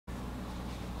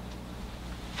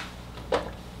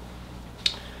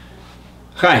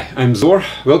Hi, I'm Zor.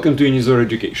 Welcome to Unizor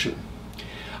Education.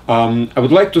 I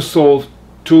would like to solve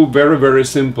two very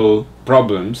simple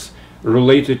problems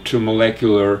related to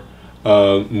molecular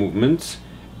movements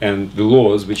and the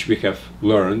laws which we have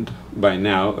learned by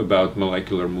now about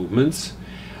molecular movements.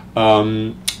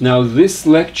 Now this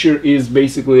lecture is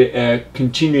basically a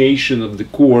continuation of the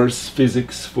course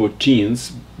Physics for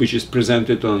Teens, which is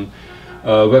presented on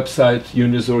website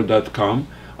unizor.com.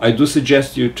 I do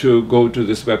suggest you to go to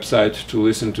this website to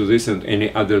listen to this and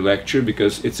any other lecture,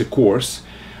 because it's a course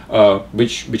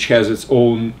which has its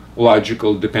own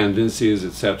logical dependencies,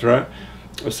 etc.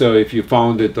 So if you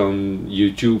found it on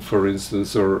YouTube, for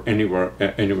instance, or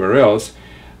anywhere else,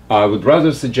 I would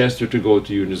rather suggest you to go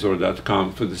to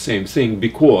unizor.com for the same thing,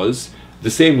 because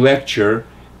the same lecture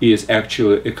is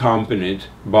actually accompanied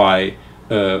by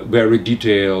a very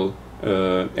detailed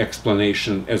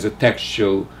explanation as a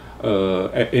textual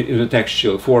in a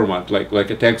textual format, like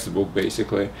a textbook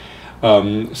basically.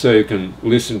 So you can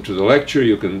listen to the lecture,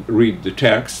 you can read the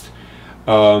text,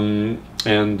 and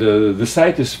the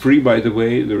site is free, by the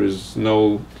way. There is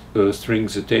no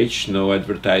strings attached, no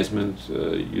advertisement.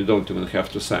 You don't even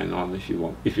have to sign on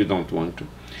if you don't want to.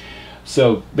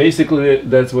 So basically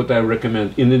that's what I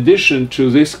recommend. In addition to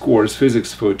this course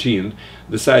Physics for Teens,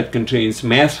 the site contains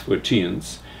Math for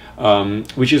Teens,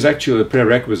 which is actually a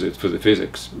prerequisite for the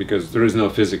physics, because there is no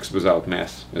physics without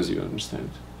math, as you understand.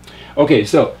 Okay,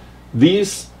 so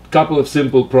these couple of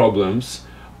simple problems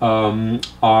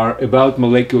are about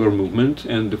molecular movement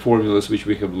and the formulas which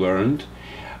we have learned.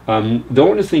 The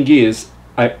only thing is,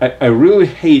 I really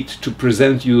hate to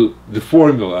present you the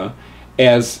formula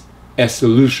as a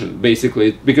solution,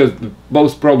 basically, because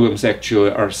both problems actually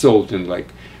are solved in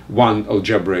like one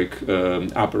algebraic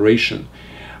operation.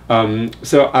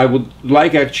 So I would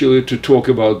like actually to talk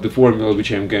about the formula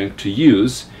which I'm going to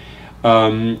use,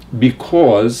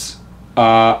 because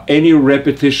any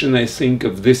repetition, I think,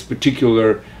 of this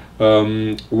particular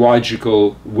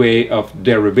logical way of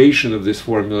derivation of this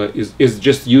formula is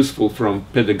just useful from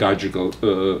pedagogical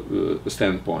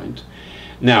standpoint.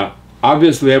 Now,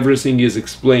 obviously everything is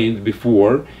explained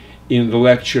before in the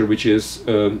lecture which is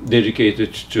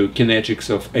dedicated to kinetics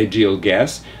of ideal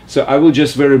gas. So I will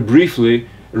just very briefly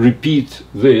repeat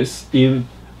this in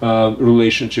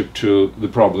relationship to the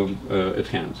problem at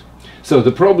hand. So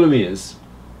the problem is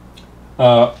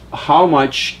how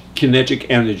much kinetic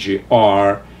energy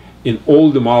are in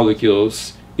all the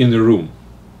molecules in the room.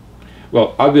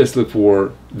 Well, obviously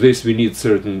for this we need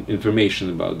certain information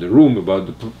about the room, about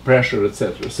the pressure,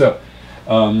 etc. So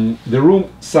the room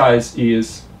size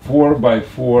is 4 by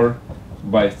 4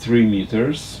 by 3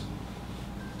 meters.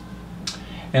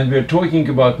 And we're talking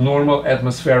about normal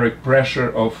atmospheric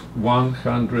pressure of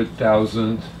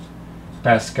 100,000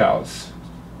 pascals,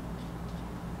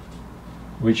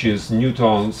 which is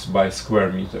newtons by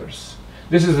square meters.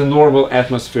 This is the normal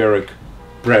atmospheric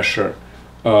pressure,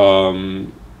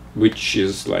 which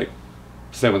is like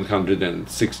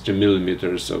 760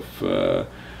 millimeters of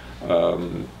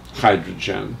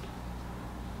hydrogen,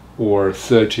 or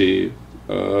 30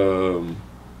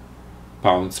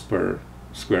 pounds per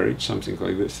square inch, something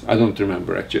like this. I don't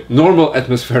remember actually. Normal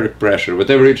atmospheric pressure,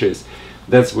 whatever it is,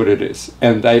 that's what it is.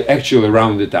 And I actually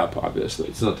round it up, obviously.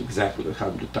 It's not exactly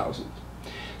 100,000.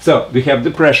 So we have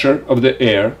the pressure of the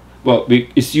air. Well, we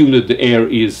assume that the air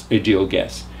is ideal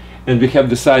gas. And we have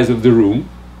the size of the room.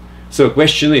 So the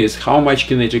question is, how much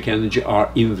kinetic energy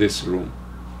are in this room?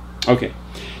 Okay.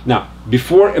 Now,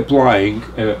 before applying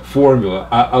a formula,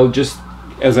 I'll just,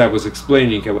 as I was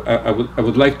explaining, I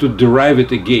would like to derive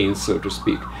it again, so to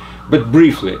speak, but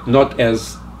briefly, not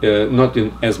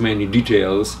in as many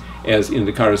details as in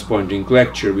the corresponding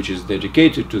lecture, which is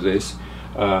dedicated to this.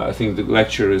 I think the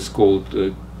lecture is called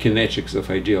Kinetics of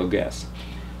Ideal Gas.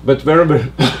 But very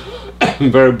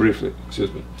briefly,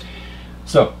 excuse me.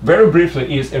 So, very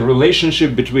briefly is a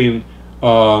relationship between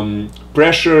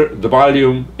pressure, the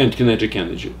volume, and kinetic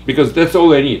energy, because that's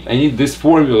all I need. I need this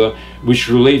formula which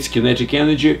relates kinetic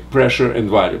energy, pressure, and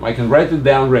volume. I can write it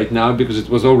down right now because it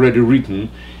was already written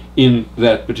in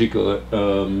that particular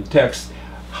text.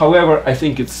 However, I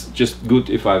think it's just good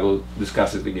if I will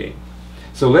discuss it again.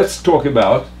 So let's talk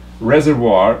about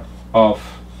reservoir of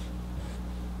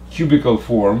cubical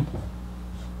form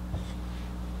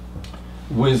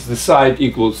with the side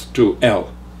equals to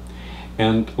L.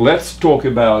 And let's talk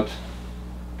about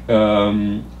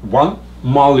one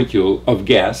molecule of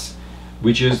gas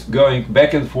which is going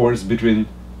back and forth between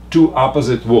two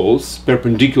opposite walls,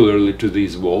 perpendicularly to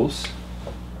these walls,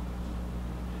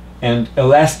 and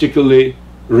elastically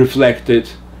reflected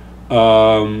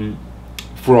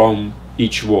from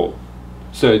each wall.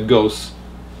 So it goes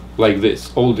like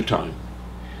this all the time.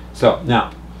 So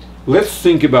now let's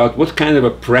think about what kind of a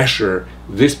pressure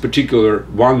this particular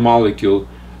one molecule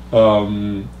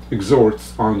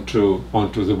exerts onto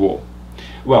the wall.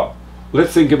 Well,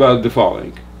 let's think about the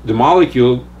following. The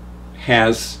molecule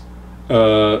has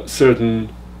a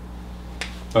certain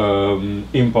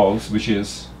impulse, which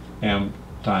is m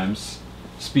times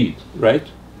speed, right?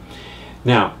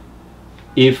 Now,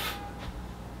 if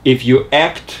you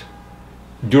act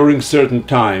during certain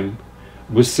time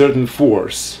with certain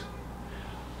force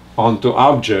onto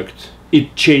object,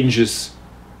 it changes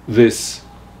this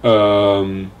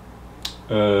momentum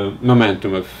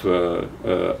of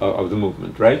the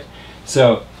movement, right?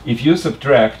 So if you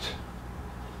subtract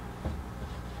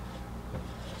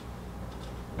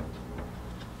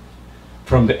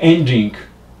from the ending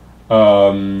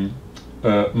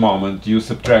moment, you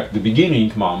subtract the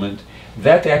beginning moment,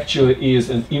 that actually is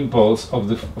an impulse of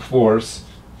the force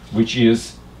which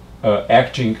is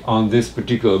acting on this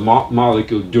particular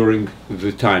molecule during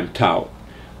the time tau.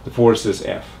 The force is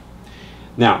F.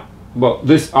 Now, well,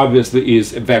 this obviously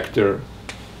is a vector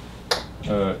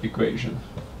equation.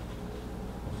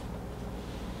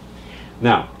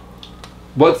 Now,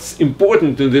 what's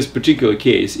important in this particular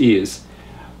case is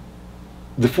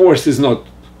the force is not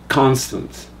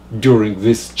constant during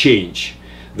this change.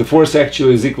 The force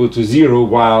actually is equal to 0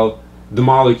 while the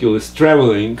molecule is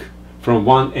traveling from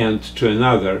one end to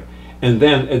another, and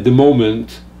then at the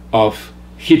moment of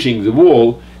hitting the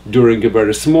wall during a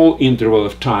very small interval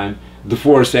of time, the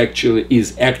force actually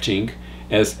is acting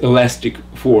as elastic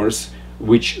force,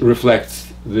 which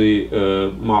reflects the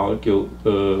molecule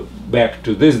back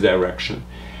to this direction.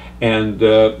 And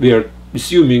we are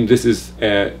assuming this is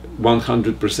a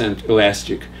 100%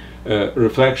 elastic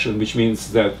reflection, which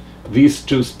means that these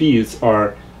two speeds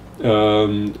are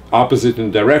opposite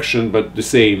in direction but the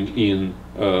same in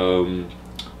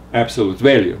absolute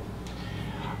value.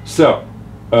 So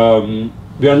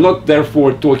we are not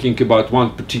therefore talking about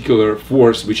one particular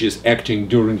force which is acting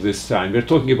during this time. We're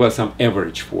talking about some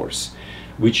average force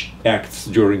which acts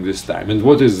during this time. And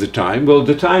what is the time? Well,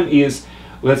 the time is,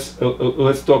 let's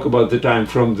talk about the time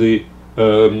from the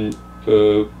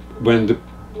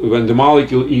when the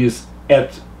molecule is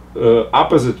at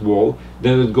opposite wall,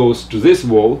 then it goes to this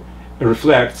wall,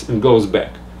 reflects and goes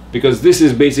back, because this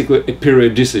is basically a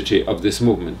periodicity of this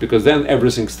movement, because then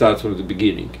everything starts from the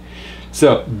beginning.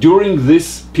 So during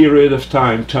this period of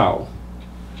time tau,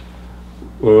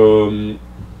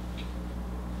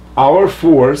 our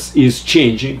force is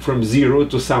changing from 0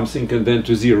 to something and then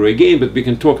to 0 again, but we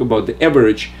can talk about the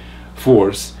average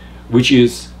force which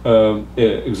is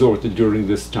exerted during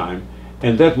this time,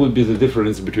 and that would be the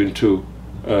difference between two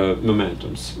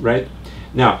momentums, right?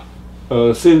 Now,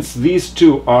 since these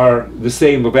two are the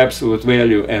same of absolute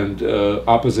value and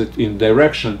opposite in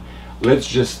direction, let's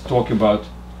just talk about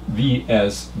V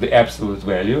as the absolute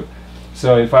value.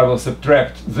 So if I will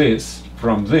subtract this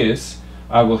from this,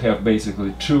 I will have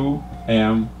basically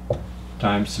 2m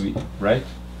times V, right?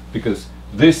 Because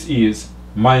this is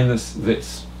minus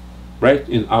this, right?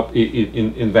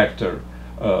 In vector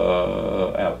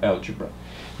algebra.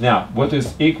 Now, what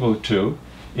is equal to?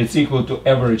 It's equal to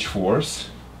average force.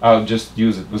 I'll just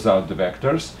use it without the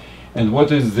vectors. And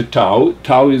what is the tau?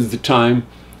 Tau is the time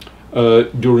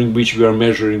during which we are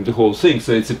measuring the whole thing.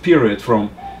 So it's a period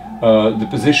from the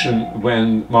position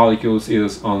when molecules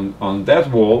is on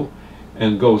that wall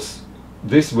and goes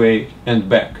this way and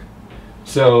back.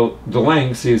 So the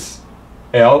length is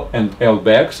L and L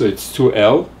back, so it's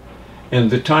 2L. And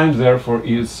the time therefore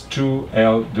is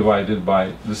 2L divided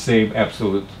by the same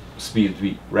absolute speed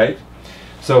V, right?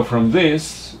 So from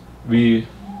this we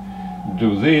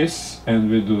do this and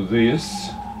we do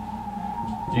this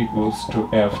equals to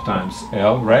F times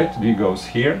L, right? V goes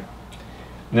here.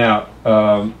 Now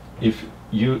if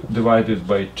you divide it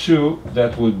by 2,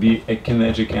 that would be a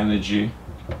kinetic energy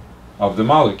of the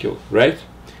molecule, right?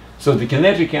 So the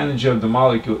kinetic energy of the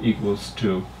molecule equals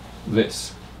to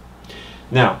this.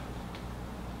 Now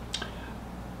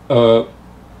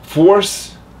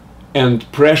force and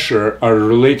pressure are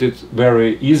related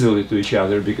very easily to each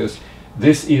other, because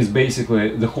this is basically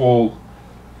the whole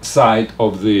side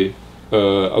of the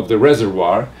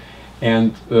reservoir,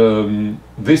 and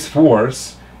this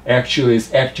force actually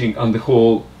is acting on the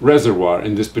whole reservoir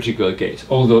in this particular case.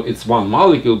 Although it's one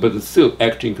molecule, but it's still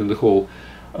acting on the whole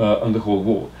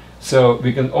wall. So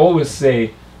we can always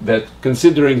say that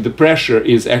considering the pressure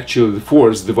is actually the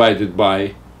force divided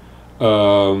by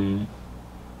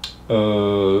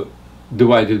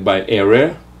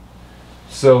area.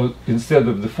 So instead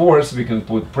of the force, we can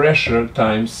put pressure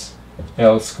times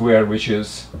L squared, which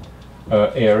is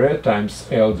area, times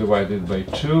L divided by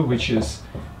 2, which is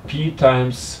P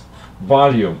times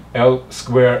volume, L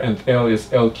square, and L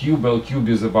is L cube. L cube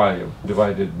is the volume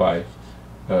divided by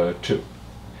 2.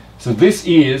 So this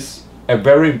is a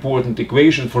very important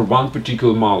equation for one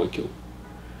particular molecule.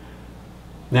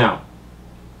 Now,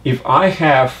 if I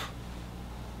have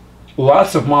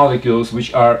lots of molecules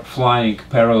which are flying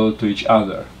parallel to each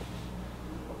other,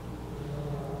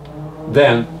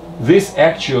 then this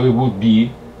actually would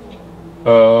be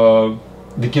the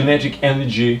kinetic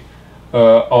energy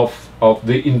of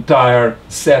the entire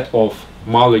set of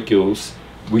molecules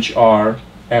which are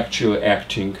actually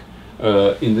acting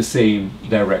in the same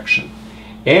direction.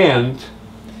 And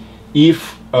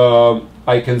if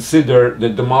I consider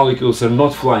that the molecules are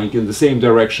not flying in the same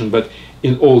direction but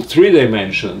in all 3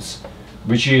 dimensions,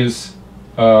 which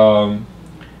actually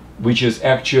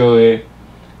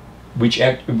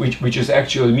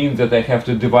means that I have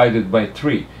to divide it by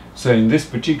 3. So in this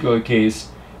particular case,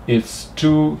 it's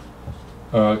 2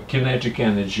 kinetic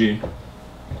energy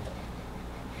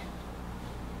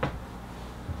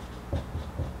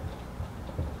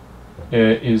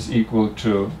is equal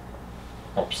to,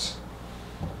 oops,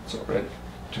 it's already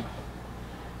 2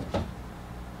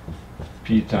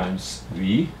 P times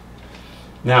V.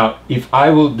 Now, if I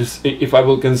will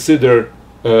consider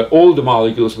all the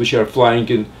molecules which are flying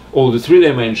in all the 3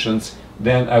 dimensions,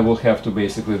 then I will have to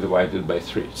basically divide it by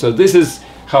 3. So this is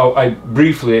how I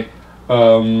briefly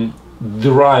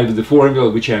derive the formula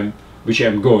which I'm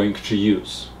going to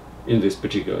use in this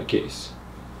particular case.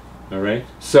 All right.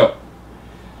 So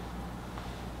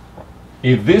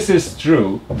if this is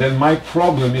true, then my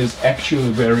problem is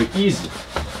actually very easy,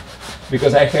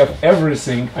 because I have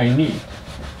everything I need.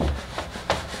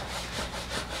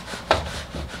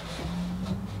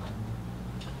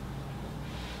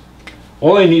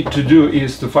 All I need to do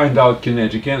is to find out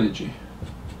kinetic energy.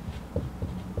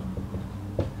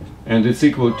 And it's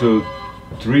equal to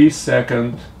 3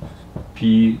 second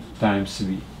P times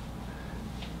V.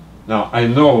 Now I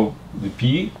know the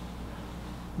P,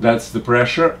 that's the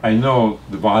pressure, I know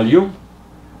the volume.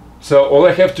 So all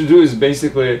I have to do is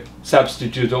basically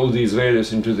substitute all these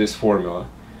values into this formula.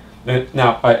 And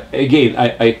now,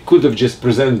 I could have just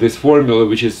presented this formula,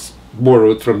 which is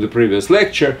borrowed from the previous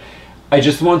lecture. I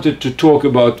just wanted to talk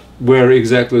about where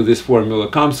exactly this formula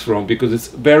comes from, because it's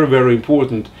very, very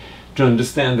important to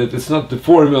understand that it's not the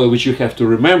formula which you have to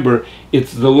remember,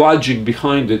 it's the logic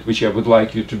behind it which I would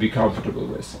like you to be comfortable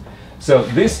with. So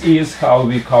this is how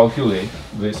we calculate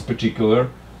this particular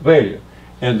value.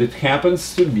 And it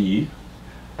happens to be,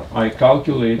 I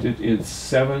calculated it's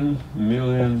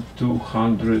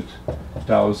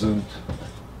 7,200,000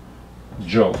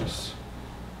 joules.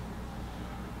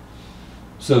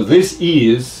 So this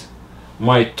is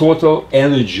my total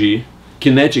energy,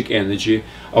 kinetic energy,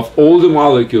 of all the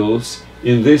molecules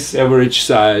in this average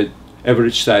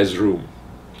size room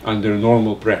under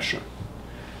normal pressure.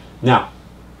 Now,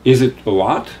 is it a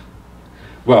lot?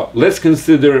 Well, let's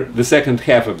consider the second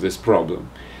half of this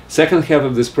problem. Second half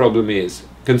of this problem is,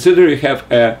 consider you have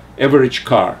an average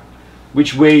car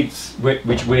which weighs,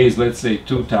 let's say,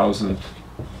 2,000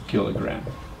 kilograms.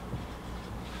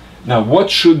 Now, what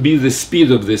should be the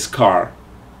speed of this car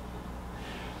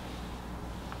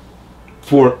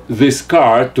for this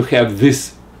car to have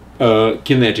this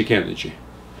kinetic energy?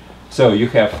 So you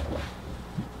have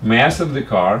mass of the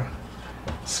car,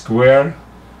 square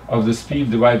of the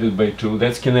speed divided by 2,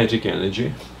 that's kinetic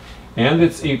energy, and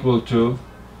it's equal to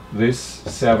this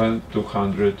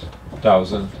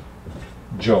 7,200,000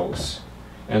 joules.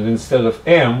 And instead of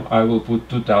m, I will put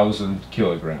 2,000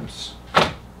 kilograms.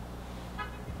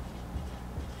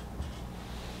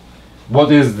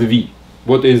 What is the v?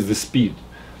 What is the speed?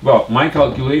 Well, my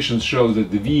calculations show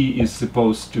that the v is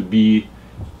supposed to be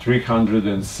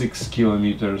 306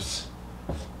 kilometers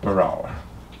per hour,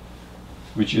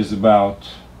 which is about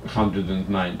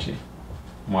 190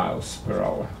 miles per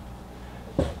hour.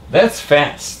 That's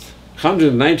fast.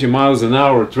 190 miles an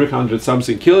hour, 300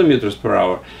 something kilometers per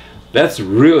hour. That's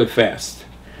really fast.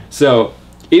 So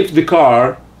if the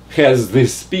car has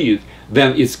this speed,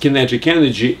 then its kinetic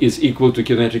energy is equal to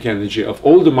kinetic energy of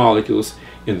all the molecules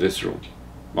in this room.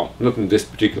 Well, not in this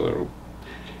particular room.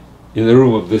 In a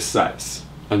room of this size,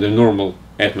 under normal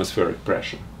atmospheric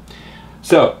pressure.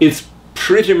 So it's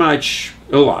pretty much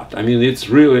a lot. I mean, it's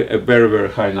really a very, very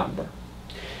high number.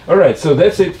 All right, so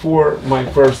that's it for my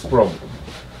first problem.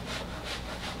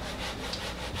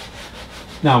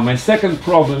 Now, my second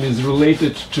problem is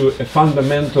related to a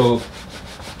fundamental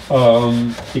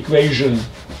equation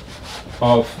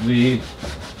of the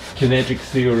kinetic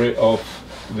theory of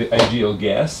the ideal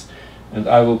gas. And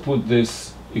I will put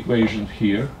this equation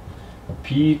here.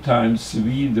 P times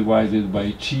V divided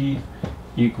by T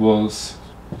equals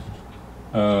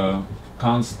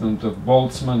constant of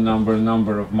Boltzmann,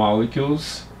 number of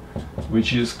molecules,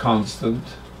 which is constant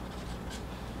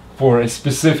for a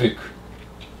specific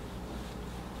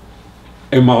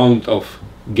amount of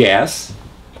gas,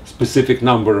 specific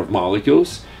number of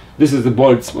molecules. This is the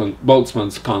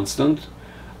Boltzmann's constant,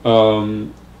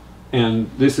 and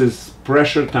this is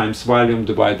pressure times volume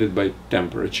divided by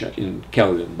temperature in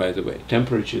Kelvin, by the way.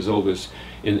 Temperature is always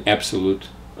in absolute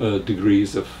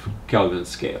degrees of Kelvin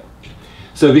scale.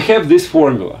 So we have this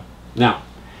formula. Now,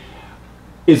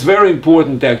 it's very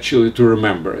important actually to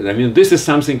remember it. I mean, this is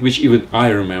something which even I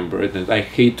remember it, and I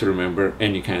hate to remember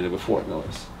any kind of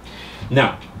formulas.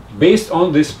 Now, based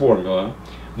on this formula,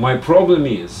 my problem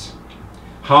is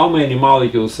how many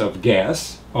molecules of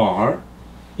gas are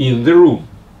in the room.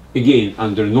 Again,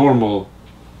 under normal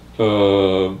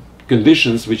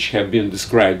conditions which have been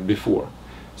described before.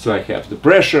 So I have the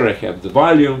pressure, I have the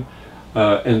volume,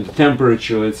 and the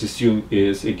temperature, let's assume,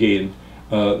 is again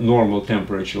normal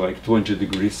temperature, like 20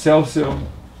 degrees Celsius,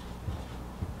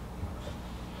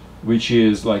 which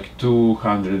is like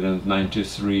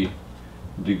 293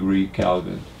 degree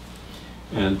Kelvin.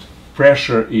 And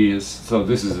pressure is, so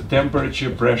this is the temperature,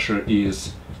 pressure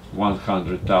is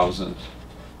 100,000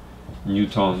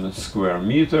 Newton square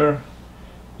meter,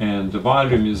 and the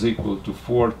volume is equal to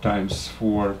 4 times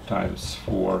 4 times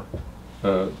 4,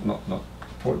 not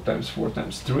 4 times 4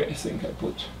 times 3, I think I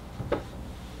put,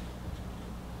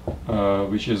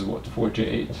 which is what,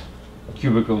 48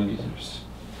 cubical meters.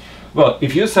 Well,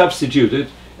 if you substitute it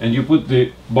and you put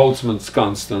the Boltzmann's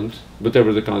constant,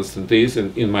 whatever the constant is,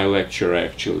 and in my lecture I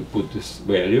actually put this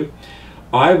value,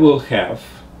 I will have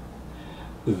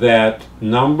that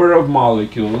number of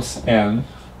molecules n,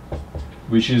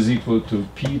 which is equal to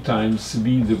P times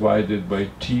V divided by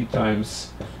T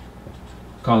times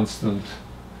constant,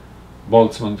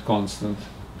 Boltzmann constant.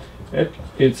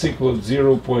 It's equal to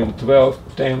 0.12,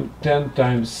 10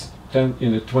 times 10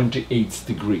 in the 28th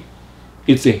degree.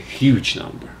 It's a huge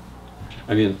number.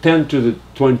 I mean, 10 to the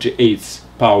 28th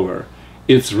power,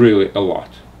 it's really a lot.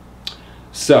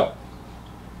 So,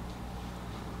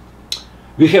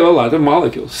 we have a lot of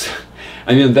molecules.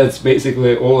 I mean, that's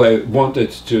basically all I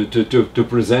wanted to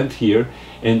present here.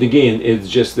 And again, it's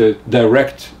just a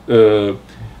direct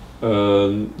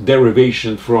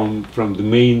derivation from the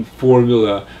main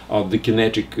formula of the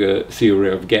kinetic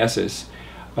theory of gases.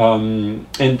 And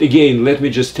again, let me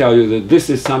just tell you that this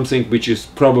is something which is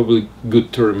probably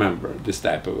good to remember, this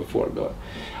type of a formula.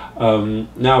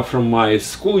 Now, from my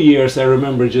school years, I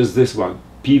remember just this one.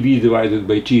 PV divided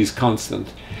by T is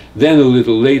constant. Then a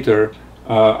little later,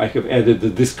 I have added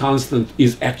that this constant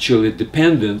is actually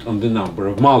dependent on the number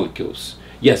of molecules.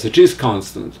 Yes, it is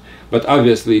constant, but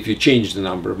obviously if you change the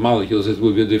number of molecules, it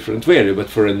will be a different value. But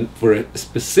for a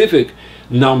specific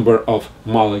number of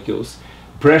molecules,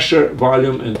 pressure,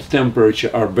 volume, and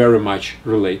temperature are very much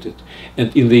related.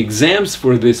 And in the exams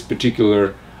for this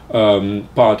particular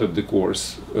part of the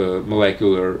course,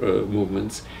 molecular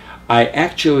movements, I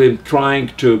actually am trying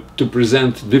to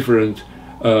present different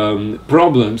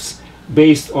problems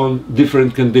based on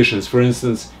different conditions. For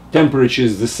instance, temperature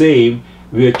is the same,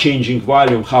 we are changing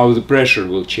volume, how the pressure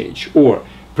will change. Or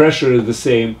pressure is the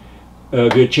same,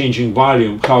 we are changing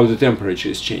volume, how the temperature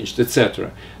is changed,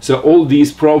 etc. So all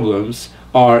these problems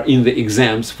are in the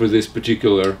exams for this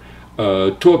particular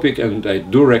topic, and I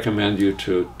do recommend you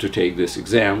to take this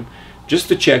exam just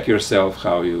to check yourself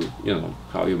how you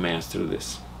master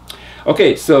this.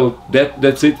 Okay, so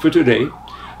that's it for today.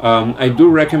 I do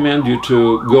recommend you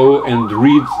to go and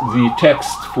read the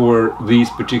text for these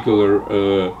particular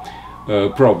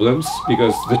problems,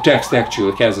 because the text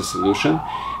actually has a solution.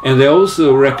 And I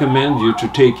also recommend you to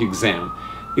take exam.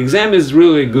 Exam is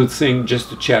really a good thing just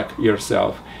to check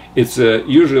yourself. It's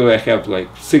usually I have like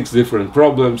 6 different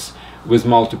problems with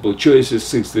multiple choices,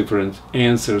 6 different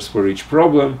answers for each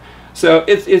problem. So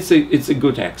it's a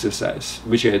good exercise,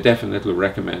 which I definitely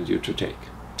recommend you to take.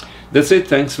 That's it.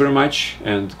 Thanks very much,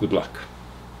 and good luck.